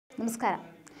നമസ്കാരം.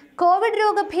 കോവിഡ്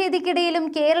രോഗഭേദിക്കിടയിലും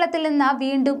കേരളത്തിൽ നിന്ന്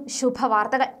വീണ്ടും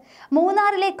ശുഭവാർത്തകൾ.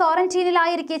 മൂന്നാറിലെ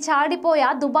ക്വാറന്റീനിലായിരിക്കെ ചാടിപ്പോയ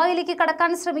ദുബായിലേക്ക്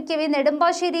കടക്കാൻ ശ്രമിക്കവേ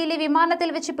നെടുമ്പാശ്ശേരിയിലെ വിമാനത്തിൽ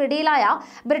വെച്ച് പിടിയിലായ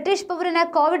ബ്രിട്ടീഷ് പൗരന്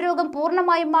കോവിഡ് രോഗം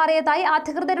പൂർണ്ണമായും മാറിയതായി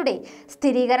അധികൃതരുടെ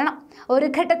സ്ഥിരീകരണം. ഒരു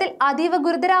ഘട്ടത്തിൽ അതീവ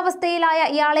ഗുരുതരാവസ്ഥയിലായ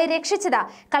ഇയാളെ രക്ഷിച്ചത്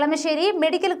കളമശ്ശേരി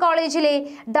മെഡിക്കൽ കോളേജിലെ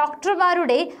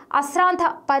ഡോക്ടർമാരുടെ അശ്രാന്ത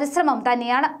പരിശ്രമം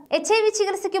തന്നെയാണ്. HIV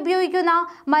ചികിത്സയ്ക്ക് ഉപയോഗിക്കുന്ന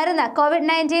മരുന്ന്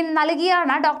COVID-19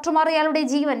 നൽകിയാണ് ഡോക്ടർമാർ ഇയാളുടെ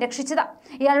ജീവൻ രക്ഷിച്ചത്.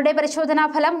 ഇയാളുടെ പരിശോധനാ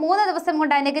ഫലം 3 ദിവസം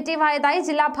കൊണ്ട് നെഗറ്റീവായതായി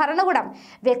ജില്ലാ ഭരണകൂടം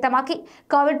വ്യക്തമാക്കി.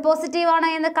 കോവിഡ് പോസിറ്റീവാണ്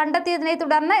എന്ന് കണ്ടെത്തിയതിനെ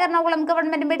തുടർന്ന് എറണാകുളം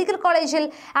ഗവൺമെന്റ് മെഡിക്കൽ കോളേജിൽ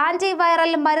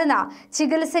ആന്റിവൈറൽ മരുന്ന്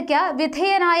ചികിത്സയ്ക്ക്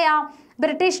വിധേയനായ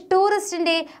ബ്രിട്ടീഷ്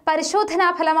ടൂറിസ്റ്റിന്റെ പരിശോധനാ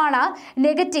ഫലമാണ്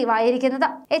നെഗറ്റീവായിരിക്കുന്നത്.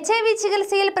 HIV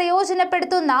ചികിത്സയിൽ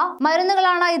പ്രയോജനപ്പെടുത്തുന്ന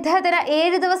മരുന്നുകളാണ് ഇദ്ദേഹത്തിന്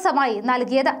 7 ദിവസമായി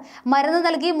നൽകിയത്. മരുന്ന്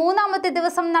നൽകി 3ാമത്തെ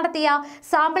ദിവസം നടത്തിയ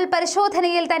സാമ്പിൾ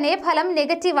പരിശോധനയിൽ തന്നെ ഫലം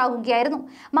നെഗറ്റീവാകുകയായിരുന്നു.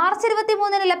 മാർച്ച്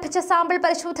 23-ന് ലഭിച്ച സാമ്പിൾ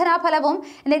പരിശോധനാ ഫലവും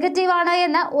നെഗറ്റീവാണ്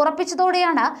എന്ന്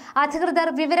ഉറപ്പിച്ചതോടെയാണ്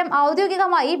അധികൃതർ വിവരം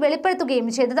ഔദ്യോഗികമായി വെളിപ്പെടുത്തുകയും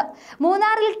ചെയ്തത്.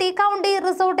 മൂന്നാറിൽ ടീ കൗണ്ടി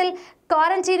റിസോർട്ടിൽ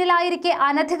ക്വാറന്റീനിലായിരിക്കെ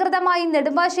അനധികൃതമായി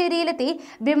നെടുമ്പാശ്ശേരിയിലെത്തി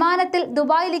വിമാനത്തിൽ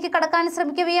ദുബായിലേക്ക് കടക്കാൻ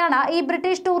ശ്രമിക്കവെയാണ് ഈ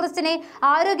ബ്രിട്ടീഷ് ടൂറിസ്റ്റിനെ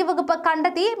ആരോഗ്യവകുപ്പ്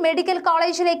കണ്ടെത്തി മെഡിക്കൽ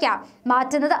കോളേജിലേക്ക്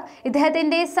മാറ്റുന്നത്.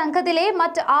 ഇദ്ദേഹത്തിന്റെ സംഘത്തിലെ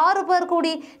മറ്റ് 6 പേർ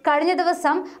കൂടി കഴിഞ്ഞ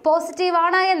ദിവസം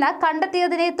പോസിറ്റീവാണ് എന്ന്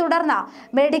കണ്ടെത്തിയതിനെ തുടർന്ന്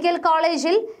മെഡിക്കൽ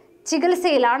കോളേജിൽ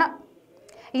ചികിത്സയിലാണ്.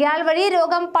 ഇയാൾ വഴി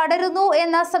രോഗം പടരുന്നു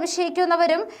എന്ന്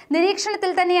സംശയിക്കുന്നവരും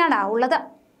നിരീക്ഷണത്തിൽ തന്നെയാണ് ഉള്ളത്.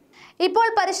 ഇപ്പോൾ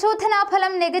പരിശോധനാ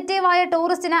ഫലം നെഗറ്റീവായ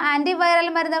ടൂറിസ്റ്റിന് ആന്റിവൈറൽ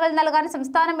മരുന്നുകൾ നൽകാൻ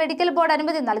സംസ്ഥാന മെഡിക്കൽ ബോർഡ്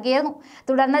അനുമതി നൽകിയിരുന്നു.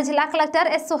 തുടർന്ന് ജില്ലാ കളക്ടർ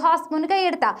S. സുഹാസ്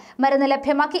മുൻകൈയെടുത്ത മരുന്ന്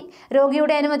ലഭ്യമാക്കി.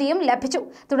 രോഗിയുടെ അനുമതിയും ലഭിച്ചു.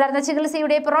 തുടർന്ന്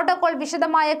ചികിത്സയുടെ പ്രോട്ടോകോൾ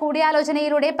വിശദമായ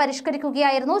കൂടിയാലോചനയിലൂടെ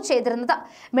പരിഷ്കരിക്കുകയായിരുന്നു ചെയ്തിരുന്നത്.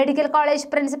 Medical college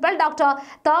principal doctor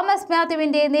Thomas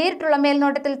മാത്യുവിന്റെ നേരിട്ടുള്ള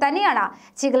മേൽനോട്ടത്തിൽ തന്നെയാണ്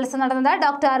ചികിത്സ നടന്നത്.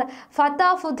 Doctor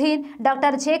ഫത്താഫുദ്ദീൻ,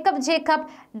 doctor Jacob,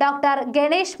 doctor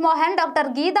Ganesh Mohan, doctor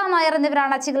Geetha Nair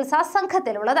എന്നിവരാണ് ചികിത്സാ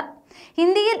സംഘത്തിലുള്ളത്.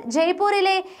 ഇന്ത്യയിൽ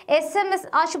ജയ്പൂരിലെ SMS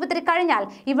ആശുപത്രി കഴിഞ്ഞാൽ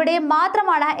ഇവിടെ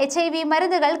മാത്രമാണ് HIV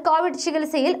മരുന്നുകൾ കോവിഡ്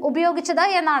ചികിത്സയിൽ ഉപയോഗിച്ചത്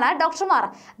എന്നാണ് ഡോക്ടർമാർ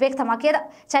വ്യക്തമാക്കിയത്.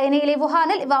 ചൈനയിലെ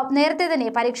വുഹാനിൽ ഇവ നേരത്തെ തന്നെ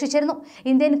പരീക്ഷിച്ചിരുന്നു.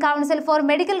 ഇന്ത്യൻ കൗൺസിൽ ഫോർ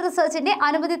മെഡിക്കൽ റിസർച്ചിന്റെ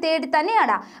അനുമതി തേടി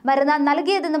തന്നെയാണ് മരുന്ന്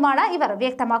നൽകിയതെന്നുമാണ് ഇവർ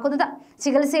വ്യക്തമാക്കുന്നത്.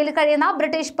 ചികിത്സയിൽ കഴിയുന്ന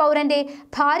ബ്രിട്ടീഷ് പൗരന്റെ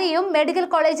ഭാര്യയും മെഡിക്കൽ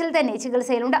കോളേജിൽ തന്നെ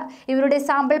ചികിത്സയിലുണ്ട്. ഇവരുടെ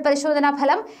സാമ്പിൾ പരിശോധനാ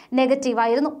ഫലം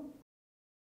നെഗറ്റീവായിരുന്നു.